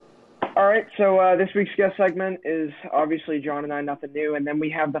right, so this week's guest segment is obviously John and I, nothing new, and then we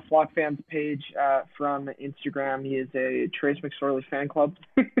have the Flockfans page from Instagram. He is a Trace McSorley fan club.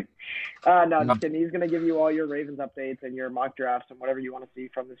 No, just kidding. He's going to give you all your Ravens updates and your mock drafts and whatever you want to see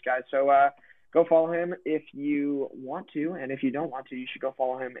from this guy. So go follow him if you want to, and if you don't want to, you should go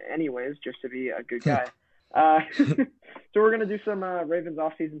follow him anyways, just to be a good guy. So we're going to do some Ravens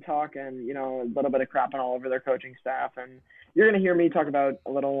offseason talk and, a little bit of crapping all over their coaching staff. And you're going to hear me talk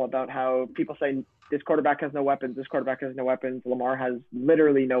a little about how people say this quarterback has no weapons, this quarterback has no weapons. Lamar has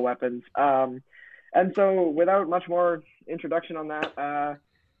literally no weapons. And so without much more introduction on that, I'm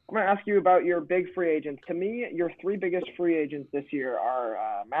going to ask you about your big free agents. To me, your three biggest free agents this year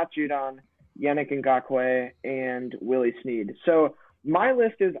are Matt Judon, Yannick Ngakoue, and Willie Snead. So my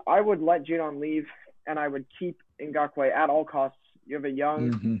list is I would let Judon leave, and I would keep Ngakoue at all costs. You have a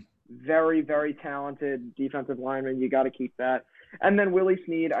young, very, very talented defensive lineman. You got to keep that. And then Willie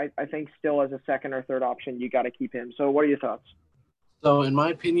Snead, I think still as a second or third option, you got to keep him. So what are your thoughts? So in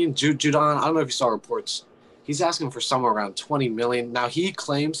my opinion, Judon, I don't know if you saw reports, he's asking for somewhere around $20 million. Now he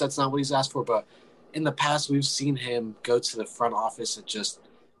claims that's not what he's asked for, but in the past we've seen him go to the front office and just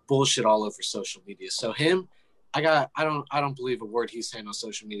bullshit all over social media. So him, I don't believe a word he's saying on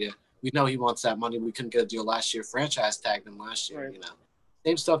social media. We know he wants that money. We couldn't get a deal last year. Franchise tagged him last year, Right.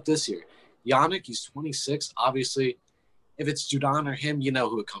 Same stuff this year. Yannick, he's 26. Obviously, if it's Judon or him, you know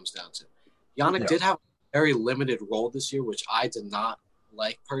who it comes down to. Yannick did have a very limited role this year, which I did not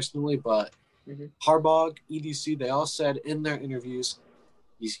like personally, but Harbaugh, EDC, they all said in their interviews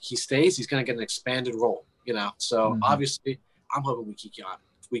he stays, he's going to get an expanded role, So obviously, I'm hoping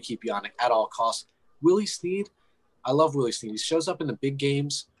we keep Yannick at all costs. Willie Snead, I love Willie Snead. He shows up in the big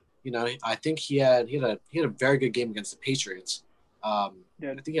games. I think he had a very good game against the Patriots. I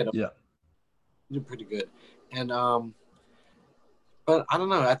think he did pretty good. And but I don't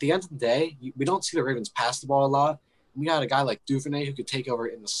know. At the end of the day, we don't see the Ravens pass the ball a lot. We got a guy like Duvernay who could take over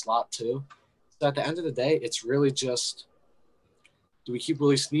in the slot too. So at the end of the day, it's really just, do we keep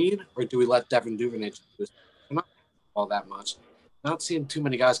Willie Snead or do we let Devin Duvernay do this? I'm not all that much. Not seeing too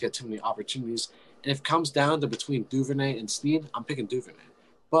many guys get too many opportunities. And if it comes down to between Duvernay and Snead, I'm picking Duvernay.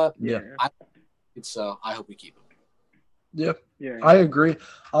 But I hope we keep him. Yeah, I agree.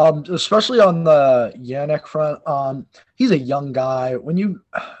 Especially on the Yannick front. He's a young guy. When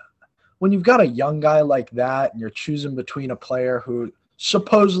you've got a young guy like that and you're choosing between a player who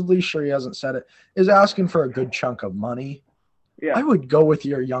supposedly, sure he hasn't said it, is asking for a good chunk of money, I would go with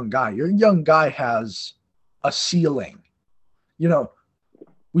your young guy. Your young guy has a ceiling.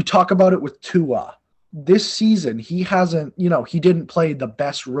 We talk about it with Tua. This season, he hasn't, he didn't play the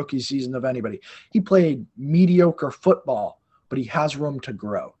best rookie season of anybody. He played mediocre football, but he has room to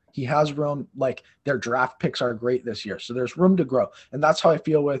grow. He has room, their draft picks are great this year, so there's room to grow. And that's how I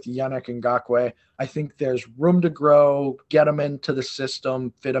feel with Yannick Ngakoue. I think there's room to grow, get him into the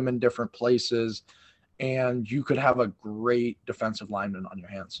system, fit him in different places, and you could have a great defensive lineman on your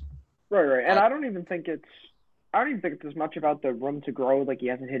hands. Right. And I don't even think it's as much about the room to grow, like he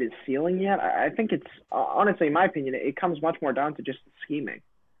hasn't hit his ceiling yet. I think it's, honestly, in my opinion, it comes much more down to just the scheming.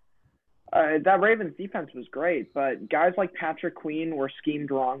 That Ravens defense was great, but guys like Patrick Queen were schemed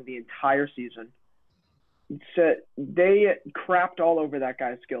wrong the entire season. They crapped all over that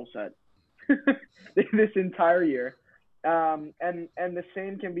guy's skill set this entire year. And the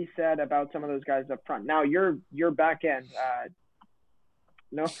same can be said about some of those guys up front. Now, your back end,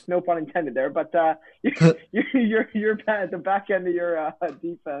 no pun intended there, but the back end of your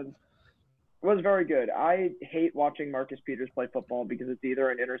defense was very good. I hate watching Marcus Peters play football because it's either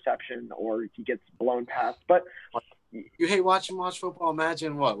an interception or he gets blown past. But you hate watching football.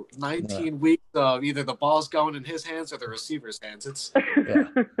 Imagine 19 weeks of either the ball's going in his hands or the receiver's hands. It's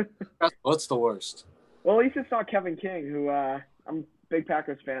what's the worst? Well, at least it's not Kevin King, who I'm a big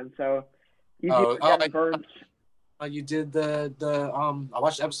Packers fan, so he's getting burned. You did I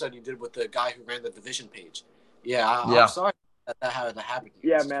watched the episode you did with the guy who ran the division page. I'm sorry that had to happen.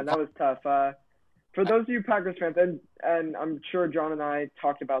 Yeah, man, that was tough. For those of you Packers fans, and I'm sure John and I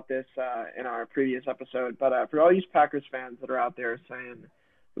talked about this in our previous episode, but for all you Packers fans that are out there saying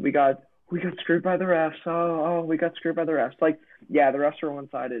we got screwed by the refs, we got screwed by the refs. The refs were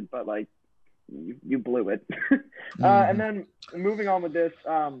one-sided, but you blew it. And then moving on with this.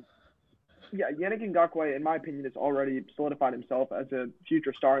 Yannick Ngakoue, in my opinion, has already solidified himself as a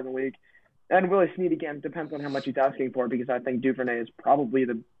future star in the league. And Willie Snead, again, depends on how much he's asking for, because I think Duvernay is probably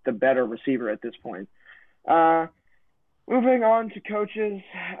the better receiver at this point. Moving on to coaches.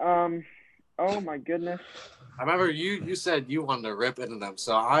 Oh, my goodness. I remember you said you wanted to rip into them,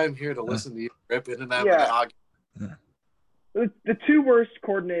 so I'm here to listen to you rip into them. the two worst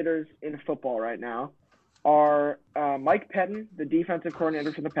coordinators in football right now are Mike Pettin, the defensive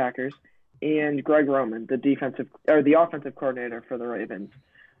coordinator for the Packers, and Greg Roman, the offensive coordinator for the Ravens.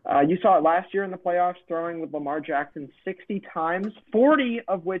 You saw it last year in the playoffs, throwing with Lamar Jackson 60 times, 40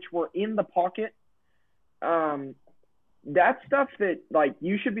 of which were in the pocket. That's stuff that, like,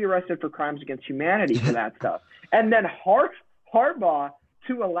 you should be arrested for crimes against humanity for that stuff. And then Harbaugh,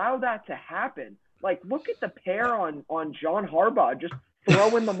 to allow that to happen. Like, look at the pair on John Harbaugh, just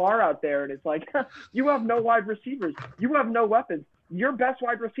throwing Lamar out there, and it's like, you have no wide receivers. You have no weapons. Your best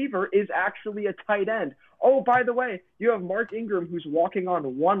wide receiver is actually a tight end. Oh, by the way, you have Mark Ingram, who's walking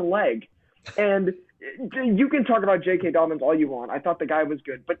on one leg. And you can talk about J.K. Dobbins all you want. I thought the guy was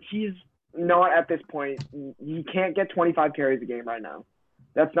good, but he's not at this point. He can't get 25 carries a game right now.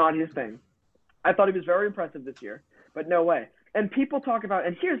 That's not his thing. I thought he was very impressive this year, but no way. And people talk about,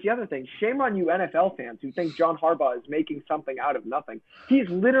 and here's the other thing, shame on you NFL fans who think John Harbaugh is making something out of nothing. He's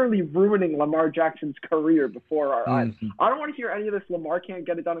literally ruining Lamar Jackson's career before our eyes. I don't want to hear any of this Lamar can't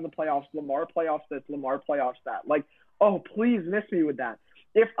get it done in the playoffs, Lamar playoffs this, Lamar playoffs that. Like, oh, please miss me with that.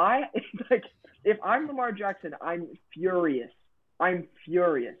 If I'm Lamar Jackson, I'm furious. And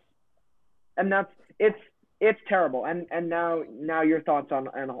it's terrible. And now your thoughts on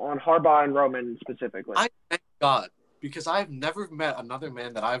Harbaugh and Roman specifically. I thank God, because I've never met another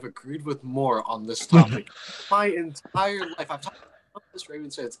man that I've agreed with more on this topic. My entire life, I've talked about this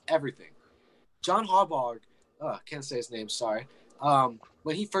Ravens fan, it's everything. John Harbaugh, can't say his name, sorry.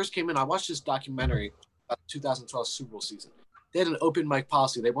 When he first came in, I watched this documentary about the 2012 Super Bowl season. They had an open mic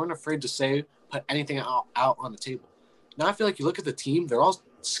policy. They weren't afraid to put anything out on the table. Now I feel like you look at the team, they're all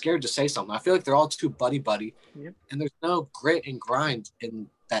scared to say something. I feel like they're all too buddy-buddy, and there's no grit and grind in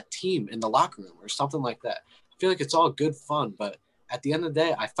that team in the locker room or something like that. I feel like it's all good fun, but at the end of the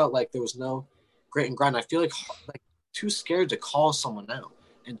day, I felt like there was no grit and grind. I feel like too scared to call someone out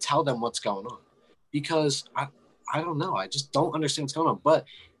and tell them what's going on, because I don't know. I just don't understand what's going on. But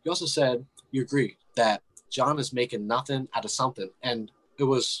you also said you agree that John is making nothing out of something, and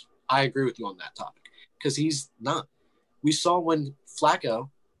I agree with you on that topic, because he's not. We saw when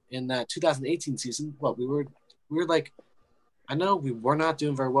Flacco in that 2018 season, we were like, I know we were not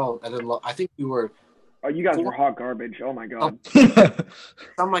doing very well, and then I think we were. Oh, you guys were hot garbage. Oh my God.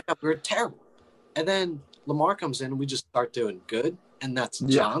 Something like that. We were terrible. And then Lamar comes in and we just start doing good, and that's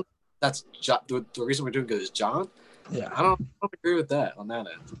John. That's the reason we're doing good is John. Yeah. I don't agree with that on that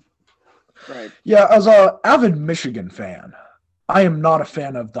end. Right. Yeah, as an avid Michigan fan, I am not a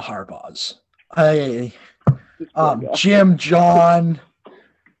fan of the Harbaughs. Jim, John,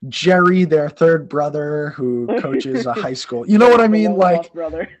 Jerry, their third brother who coaches a high school. You know what I mean? Like,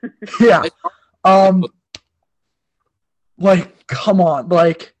 brother. Yeah. Like, come on.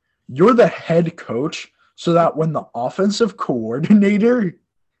 Like, you're the head coach, so that when the offensive coordinator,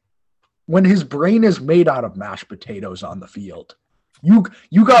 when his brain is made out of mashed potatoes on the field, you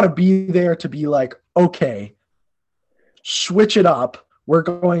got to be there to be like, okay, switch it up. We're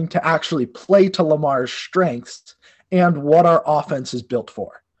going to actually play to Lamar's strengths and what our offense is built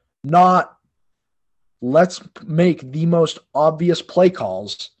for. Not let's make the most obvious play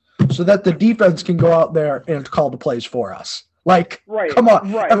calls so that the defense can go out there and call the plays for us. Like, come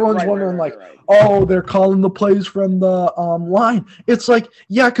on. Everyone's wondering, oh, they're calling the plays from the line. It's like,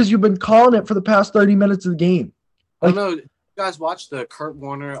 yeah, because you've been calling it for the past 30 minutes of the game. Like, I don't know. You guys watch the Kurt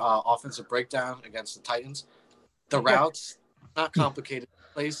Warner offensive breakdown against the Titans? The routes, not complicated.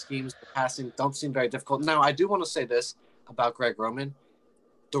 Play schemes, the passing don't seem very difficult. Now, I do want to say this about Greg Roman.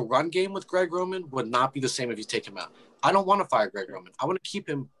 The run game with Greg Roman would not be the same if you take him out. I don't want to fire Greg Roman. I want to keep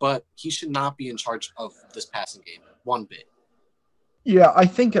him, but he should not be in charge of this passing game one bit. Yeah, I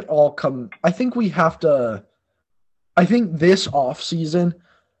think I think we have to. I think this offseason,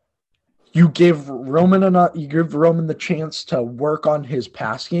 you give Roman the chance to work on his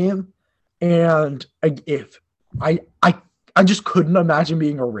pass game, and I just couldn't imagine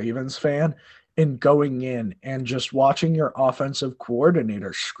being a Ravens fan and going in and just watching your offensive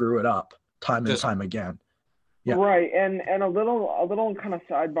coordinator screw it up time and time again. Yeah. Right, and a little kind of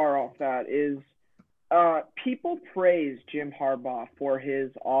sidebar off that is people praise Jim Harbaugh for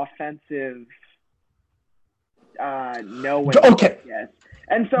his offensive knowing. Okay. Yes.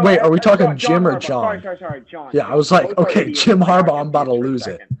 And so wait, are we talking Jim or Harbaugh. John? Sorry, John. Yeah, I was like, okay, Jim Harbaugh, I'm about to lose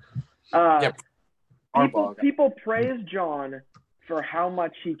it. People praise John for how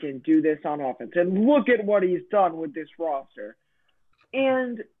much he can do this on offense. And look at what he's done with this roster.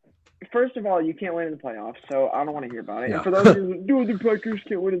 And first of all, you can't win in the playoffs, so I don't want to hear about it. Yeah. And for those who do the Packers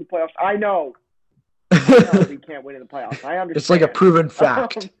can't win in the playoffs, I know we can't win in the playoffs. I understand. It's like a proven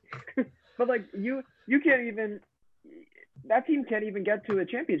fact. But like you can't even that team can't even get to a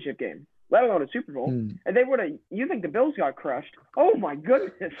championship game, let alone a Super Bowl. And they would have. You think the Bills got crushed? Oh my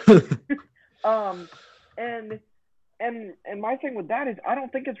goodness. And my thing with that is I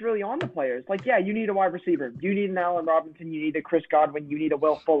don't think it's really on the players. Like, yeah, you need a wide receiver. You need an Allen Robinson. You need a Chris Godwin. You need a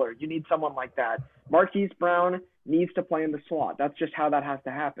Will Fuller. You need someone like that. Marquise Brown needs to play in the slot. That's just how that has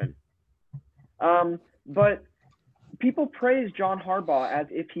to happen. But people praise John Harbaugh as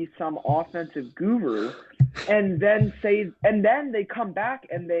if he's some offensive guru, and then they come back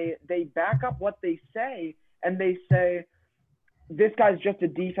and they back up what they say, and they say, this guy's just a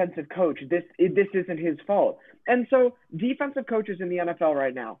defensive coach. This isn't his fault. And so defensive coaches in the NFL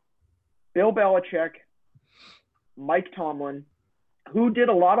right now, Bill Belichick, Mike Tomlin, who did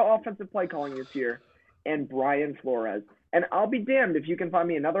a lot of offensive play calling this year, and Brian Flores. And I'll be damned if you can find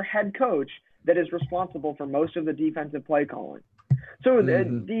me another head coach that is responsible for most of the defensive play calling. So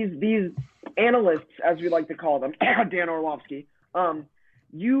these analysts, as we like to call them, Dan Orlovsky,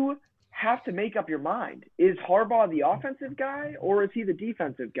 you have to make up your mind. Is Harbaugh the offensive guy or is he the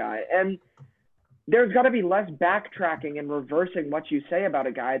defensive guy? And there's got to be less backtracking and reversing what you say about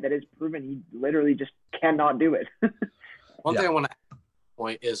a guy that is proven he literally just cannot do it. One thing I want to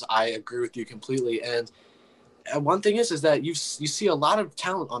point is I agree with you completely. And one thing is that you see a lot of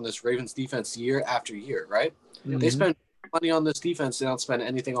talent on this Ravens defense year after year, right? Mm-hmm. They spend money on this defense. They don't spend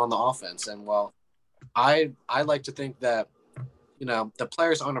anything on the offense. And, well, I like to think that, the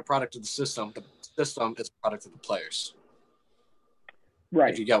players aren't a product of the system. The system is a product of the players.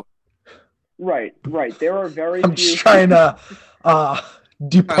 Right. If you go. Right. There are very I'm just trying to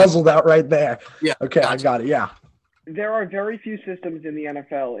depuzzle that right there. Yeah. Okay, gotcha. I got it, yeah. There are very few systems in the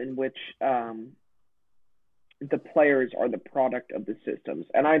NFL in which the players are the product of the systems.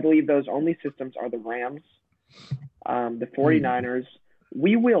 And I believe those only systems are the Rams, the 49ers.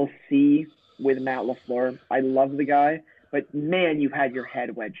 We will see with Matt LaFleur. I love the guy. But, man, you had your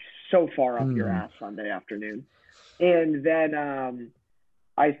head wedged so far up your ass Sunday afternoon. And then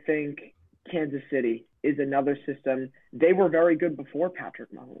I think Kansas City is another system. They were very good before Patrick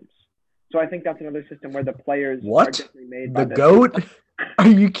Mahomes. So I think that's another system where the players are definitely made by the GOAT? Are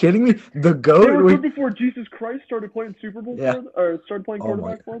you kidding me? The GOAT? They were good before Jesus Christ started playing Super Bowl for them, or started playing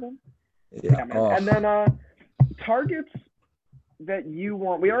quarterback for them. Yeah, man. And then targets that you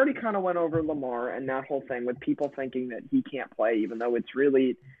want. We already kind of went over Lamar and that whole thing with people thinking that he can't play, even though it's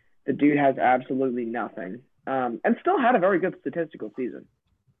really the dude has absolutely nothing, and still had a very good statistical season.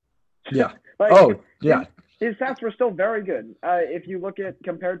 Yeah. His stats were still very good. If you look at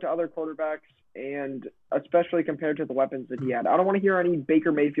compared to other quarterbacks, and especially compared to the weapons that he had. I don't want to hear any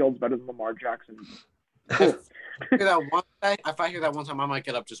Baker Mayfield's better than Lamar Jackson. Cool. If I hear that one time, I might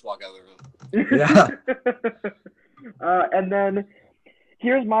get up, just walk out of the room. Yeah. And then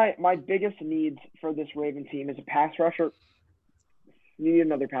here's my biggest needs for this Raven team is a pass rusher. You need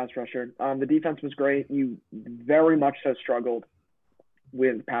another pass rusher. The defense was great. You very much so struggled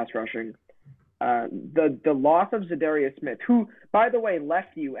with pass rushing. The loss of Zadarius Smith, who, by the way,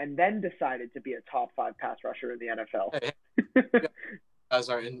 left you and then decided to be a top 5 pass rusher in the NFL. Hey.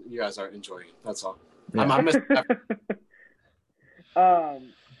 You guys are enjoying it. That's all. Yeah. I'm missing I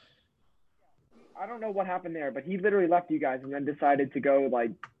don't know what happened there, but he literally left you guys and then decided to go like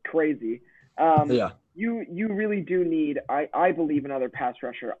crazy. You really do need, I believe, another pass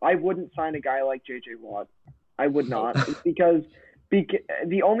rusher. I wouldn't sign a guy like J.J. Watt. I would not, because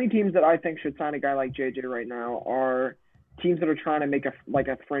the only teams that I think should sign a guy like JJ right now are teams that are trying to make a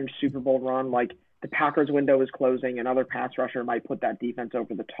fringe Super Bowl run. Like the Packers window is closing, another pass rusher might put that defense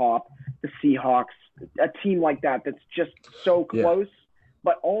over the top. The Seahawks, a team like that that's just so close,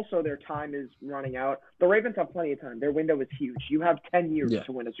 but also their time is running out. The Ravens have plenty of time. Their window is huge. You have 10 years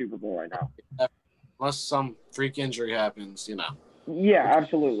to win a Super Bowl right now. Unless some freak injury happens, Yeah,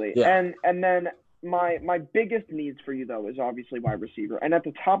 absolutely. Yeah. And then my biggest needs for you, though, is obviously wide receiver. And at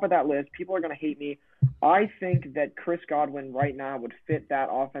the top of that list, people are going to hate me. I think that Chris Godwin right now would fit that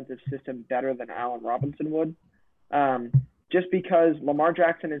offensive system better than Allen Robinson would. Just because Lamar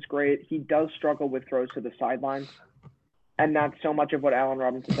Jackson is great. He does struggle with throws to the sidelines. And that's so much of what Allen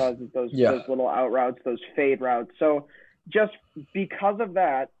Robinson does is those little out routes, those fade routes. So just because of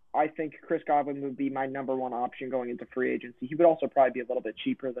that, I think Chris Godwin would be my number one option going into free agency. He would also probably be a little bit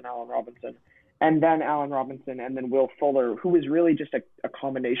cheaper than Allen Robinson. And then Allen Robinson and then Will Fuller, who is really just a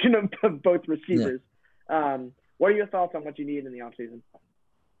combination of both receivers. Yeah. What are your thoughts on what you need in the offseason?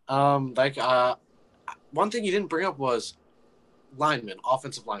 One thing you didn't bring up was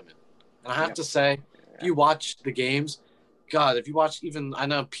offensive linemen. And I have to say, if you watch the games, God, if you watch even, I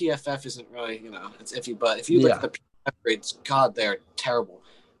know PFF isn't really, it's iffy, but if you look at the PFF grades, God, they're terrible.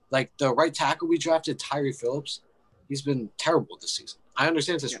 Like the right tackle we drafted, Tyree Phillips, he's been terrible this season. I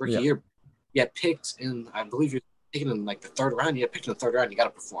understand it's his rookie year. You get picked in, I believe you're taken in like the third round. You get picked in the third round. You got to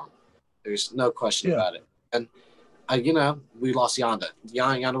perform. There's no question about it. And we lost Yanda.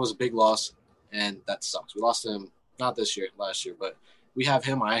 Yanda was a big loss, and that sucks. We lost him not this year, last year, but we have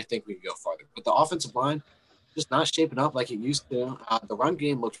him. I think we can go farther. But the offensive line just not shaping up like it used to. The run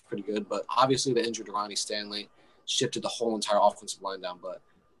game looked pretty good, but obviously the injured Ronnie Stanley shifted the whole entire offensive line down. But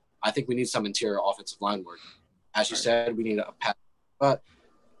I think we need some interior offensive line work. As you said, we need a pass. But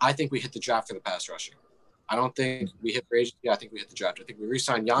I think we hit the draft for the pass rusher. I don't think we hit free agency. I think we hit the draft. I think we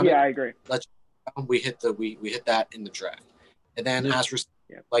re-signed Yannick. Yeah, I agree. We hit that in the draft. And then as for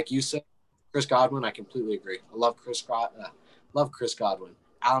like you said, Chris Godwin, I completely agree. I love Chris Godwin.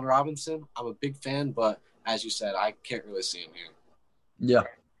 Allen Robinson, I'm a big fan, but as you said, I can't really see him here.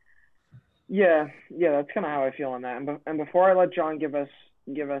 Yeah, that's kind of how I feel on that. And before I let John give us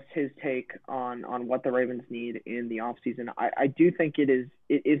his take on what the Ravens need in the offseason, I do think it is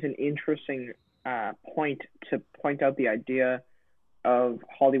an interesting point to point out the idea of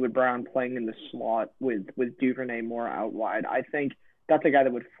Hollywood Brown playing in the slot with Duvernay more out wide. I think that's a guy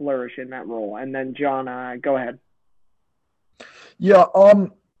that would flourish in that role. And then John, go ahead. Yeah,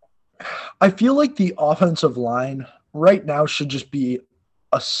 I feel like the offensive line right now should just be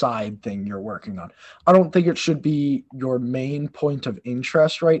a side thing you're working on. I don't think it should be your main point of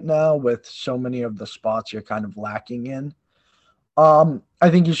interest right now with so many of the spots you're kind of lacking in. I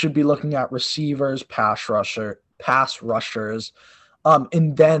think you should be looking at receivers, pass rushers,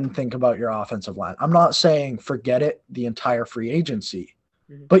 and then think about your offensive line. I'm not saying forget it, the entire free agency,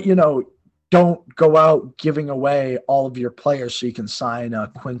 but don't go out giving away all of your players so you can sign a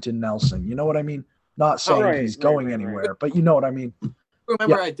Quentin Nelson. You know what I mean? Not saying he's going anywhere, but you know what I mean.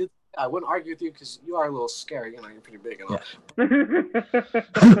 Remember, I wouldn't argue with you because you are a little scary. You're pretty big and all.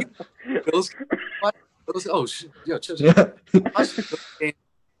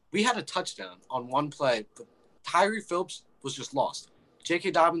 We had a touchdown on one play, but Tyree Phillips was just lost.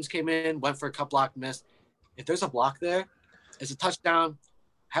 J.K. Dobbins came in, went for a cut block, missed. If there's a block there, it's a touchdown.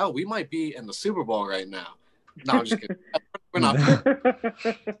 Hell, we might be in the Super Bowl right now. No, I'm just kidding. We're not.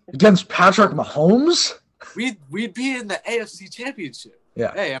 Against Patrick Mahomes? We'd be in the AFC Championship.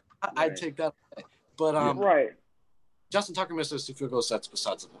 Yeah. Hey, I'd take that. But Justin Tucker missed those 2 field goals. That's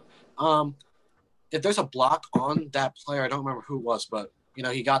besides the point. If there's a block on that player, I don't remember who it was, but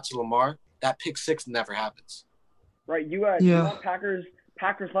he got to Lamar. That pick six never happens. Right. You want Packers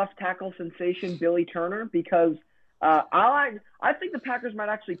left tackle sensation Billy Turner because I think the Packers might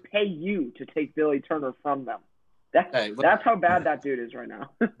actually pay you to take Billy Turner from them. That's how bad that dude is right now.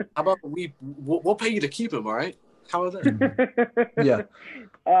 How about we'll pay you to keep him, all right? How about that? Yeah.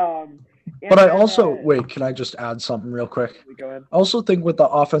 But I also wait, can I just add something real quick? Go ahead. I also think with the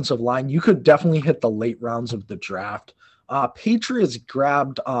offensive line, you could definitely hit the late rounds of the draft. Patriots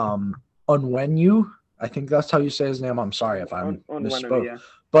grabbed Onwenu. I think that's how you say his name. I'm sorry if I misspoke.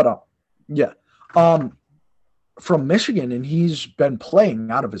 Yeah. But from Michigan, and he's been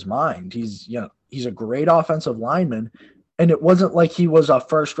playing out of his mind. He's a great offensive lineman, and it wasn't like he was a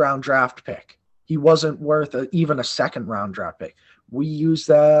first-round draft pick. He wasn't worth even a second-round draft pick. We used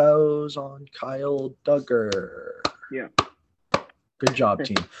those on Kyle Duggar. Yeah. Good job,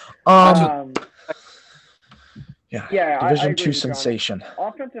 team. Division II sensation.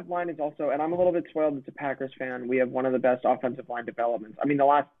 Offensive line is also, and I'm a little bit spoiled as a Packers fan. We have one of the best offensive line developments. I mean, the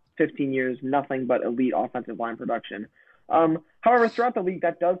last 15 years, nothing but elite offensive line production. However, throughout the league,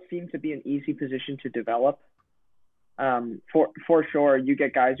 that does seem to be an easy position to develop. For sure, you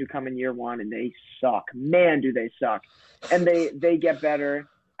get guys who come in year one and they suck. Man, do they suck. And they get better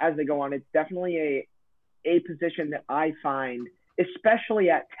as they go on. It's definitely a position that I find, especially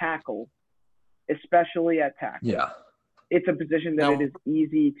at tackle. Yeah. It's a position that it is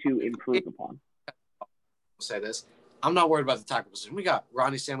easy to improve upon. I'll say this. I'm not worried about the tackle position. We got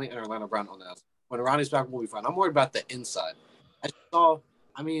Ronnie Stanley and Orlando Brown on that. When Ronnie's back, we'll be fine. I'm worried about the inside.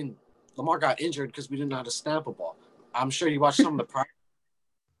 Lamar got injured because we didn't know how to snap a ball. I'm sure you watched some of the prior.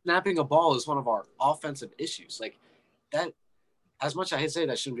 Snapping a ball is one of our offensive issues. Like that, as much as I hate to say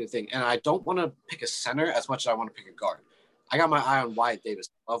that shouldn't be a thing. And I don't want to pick a center as much as I want to pick a guard. I got my eye on Wyatt Davis.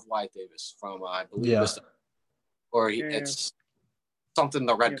 I love Wyatt Davis from, I believe, it's something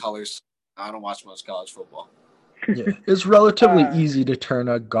the red colors. I don't watch much college football. Yeah, it's relatively easy to turn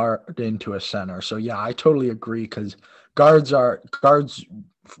a guard into a center. So yeah, I totally agree because guards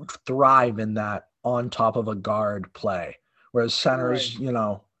thrive in that on top of a guard play, whereas centers,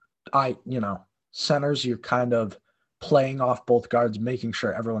 centers you're kind of playing off both guards, making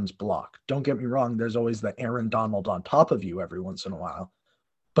sure everyone's blocked. Don't get me wrong, there's always the Aaron Donald on top of you every once in a while,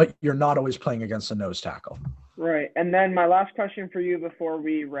 but you're not always playing against a nose tackle. Right. And then my last question for you before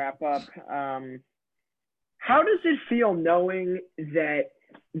we wrap up. How does it feel knowing that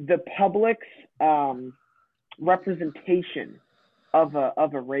the public's representation of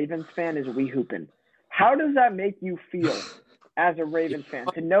a Ravens fan is we hoopin'? How does that make you feel as a Ravens fan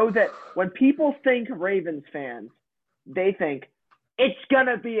to know that when people think Ravens fans, they think it's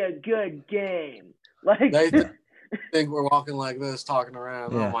gonna be a good game? Like they think we're walking like this, talking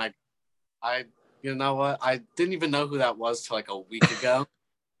around. Yeah. Oh my! You know what? I didn't even know who that was till like a week ago,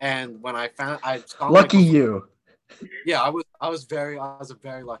 and when I saw him, Lucky you. Yeah, I was a very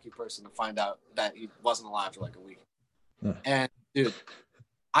lucky person to find out that he wasn't alive for like a week. Yeah. And dude,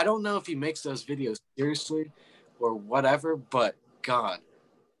 I don't know if he makes those videos seriously or whatever, but God,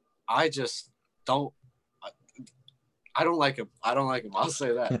 I just don't. I don't like him. I'll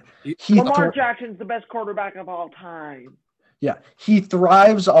say that. Lamar Jackson's the best quarterback of all time. Yeah, he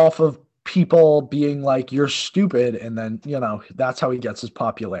thrives off of people being like, "You're stupid," and then that's how he gets his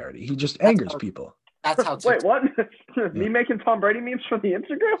popularity. He just angers people. That's how. Wait, what? Me making Tom Brady memes for the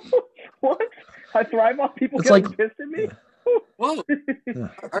Instagram? What? I thrive off people getting pissed at me? Whoa! Yeah.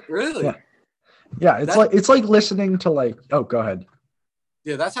 Really? Yeah. It's like listening to like. Oh, go ahead.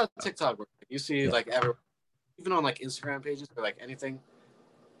 Yeah, that's how TikTok works. You see, like even on like Instagram pages or like anything,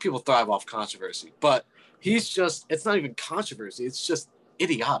 people thrive off controversy. But he's just—it's not even controversy. It's just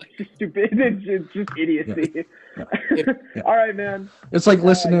idiotic. Stupid. It's just idiocy. Yeah. All right, man. It's like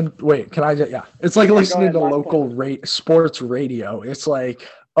listening. Wait, can I just? Yeah. It's like listening to local sports radio. It's like,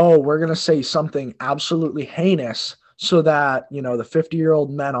 oh, we're gonna say something absolutely heinous so that the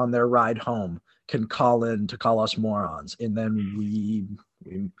 50-year-old men on their ride home can call in to call us morons, and then we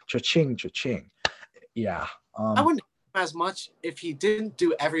cha-ching. Yeah. I wouldn't as much if he didn't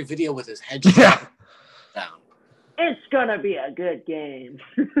do every video with his head down. It's gonna be a good game.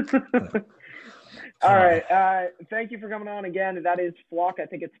 All right. Thank you for coming on again. That is Flock. I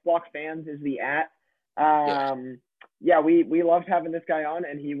think it's Flockfans is the @ we loved having this guy on,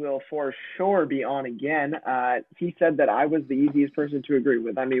 and he will for sure be on again. He said that I was the easiest person to agree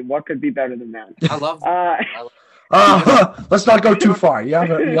with. I mean, what could be better than that? I love. Let's not go too far. You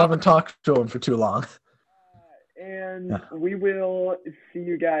haven't talked to him for too long. And we will see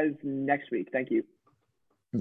you guys next week. Thank you.